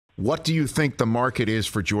What do you think the market is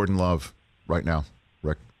for Jordan Love right now,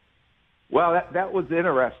 Rick? Well, that was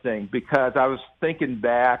interesting because I was thinking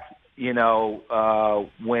back,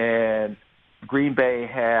 when Green Bay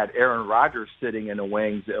had Aaron Rodgers sitting in the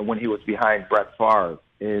wings when he was behind Brett Favre.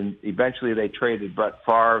 And eventually they traded Brett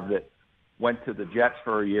Favre that went to the Jets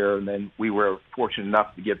for a year, and then we were fortunate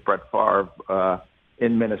enough to get Brett Favre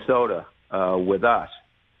in Minnesota with us.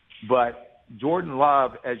 But Jordan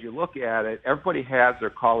Love, as you look at it, everybody has their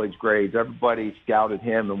college grades. Everybody scouted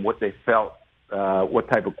him and what they felt, what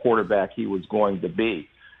type of quarterback he was going to be.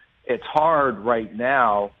 It's hard right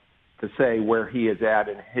now to say where he is at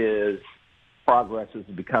in his progress as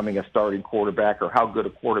becoming a starting quarterback or how good a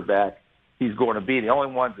quarterback he's going to be. The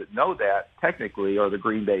only ones that know that technically are the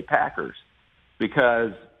Green Bay Packers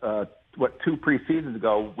because, 2 preseasons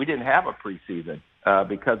ago, we didn't have a preseason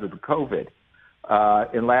because of the COVID.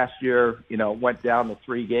 And last year, went down to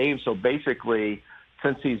 3 games. So basically,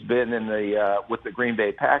 since he's been in with the Green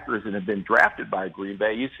Bay Packers and have been drafted by Green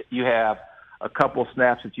Bay, you have a couple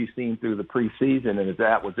snaps that you've seen through the preseason, and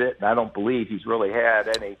that was it. And I don't believe he's really had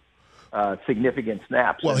any significant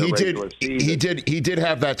snaps. Well, in the he regular season. He did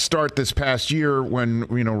have that start this past year when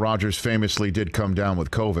Rodgers famously did come down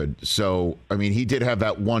with COVID. So I mean, he did have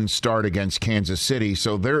that one start against Kansas City.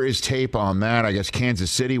 So there is tape on that. I guess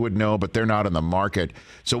Kansas City would know, but they're not in the market.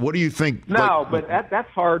 So what do you think? No, but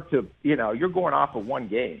that's hard to. You're going off of one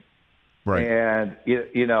game, right? And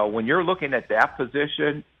when you're looking at that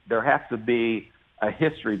position, there has to be a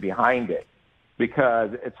history behind it because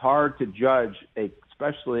it's hard to judge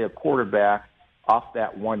especially a quarterback off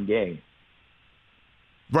that one game.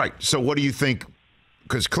 Right. So what do you think?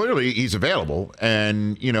 Because clearly he's available,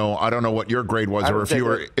 and I don't know what your grade was, or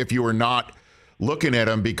if you were not looking at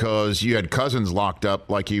him because you had Cousins locked up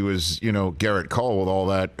like he was Garrett Cole with all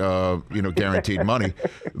that guaranteed money.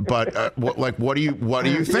 But what do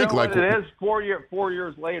you think? It is 4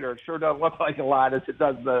 years later. It sure doesn't look like a lot as it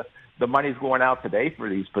does the money's going out today for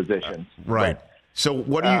these positions. Right. But, so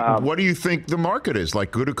what do you think the market is?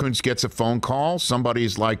 Like Gutekunst gets a phone call,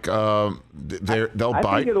 somebody's like they'll buy.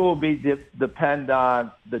 I think it will depend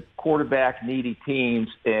on the quarterback needy teams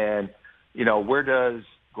and where does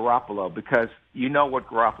Garoppolo, because what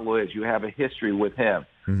Garoppolo is. You have a history with him.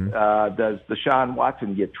 Mm-hmm. Does Deshaun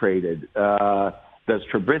Watson get traded? Does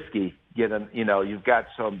Trubisky get him? You've got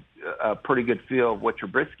a pretty good feel of what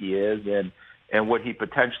Trubisky is and what he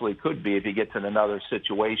potentially could be if he gets in another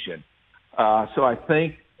situation. So I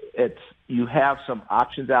think you have some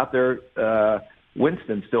options out there.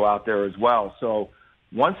 Winston's still out there as well. So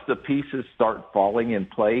once the pieces start falling in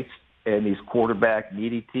place and these quarterback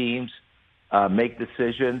needy teams make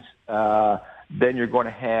decisions, then you're going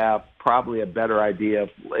to have probably a better idea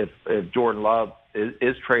if Jordan Love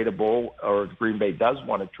is tradable or if Green Bay does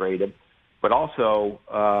want to trade him. But also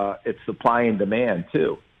it's supply and demand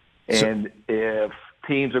too. And if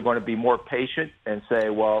teams are going to be more patient and say,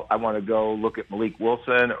 well, I want to go look at Malik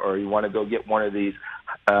Wilson or you want to go get one of these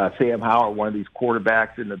Sam Howell, one of these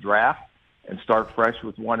quarterbacks in the draft and start fresh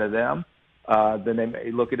with one of them, then they may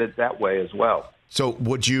look at it that way as well. So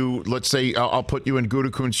would you, let's say, I'll put you in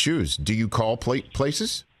Gutekunst's shoes. Do you call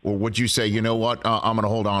places? Or would you say, you know what, I'm going to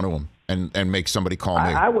hold on to him and make somebody call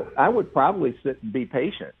me? I would probably sit and be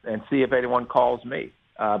patient and see if anyone calls me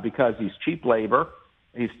because he's cheap labor.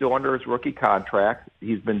 He's still under his rookie contract.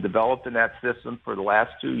 He's been developed in that system for the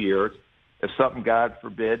last 2 years. If something, God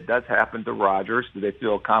forbid, does happen to Rodgers, do they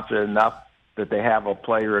feel confident enough that they have a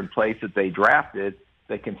player in place that they drafted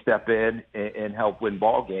that can step in and help win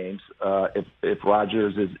ball games if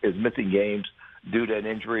Rodgers is missing games due to an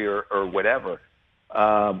injury or whatever?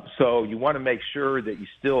 So you want to make sure that you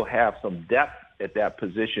still have some depth at that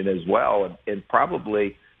position as well. And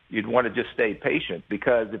probably you'd want to just stay patient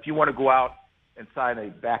because if you want to go out and sign a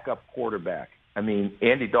backup quarterback. I mean,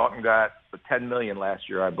 Andy Dalton got $10 million last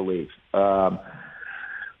year, I believe. And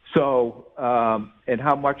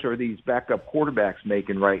how much are these backup quarterbacks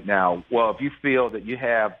making right now? Well, if you feel that you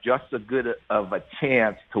have just as good of a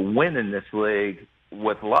chance to win in this league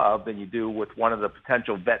with Love than you do with one of the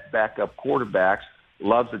potential vet backup quarterbacks,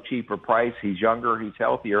 Love's a cheaper price. He's younger, he's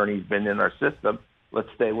healthier, and he's been in our system. Let's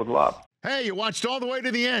stay with Love. Hey, you watched all the way to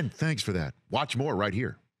the end. Thanks for that. Watch more right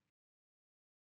here.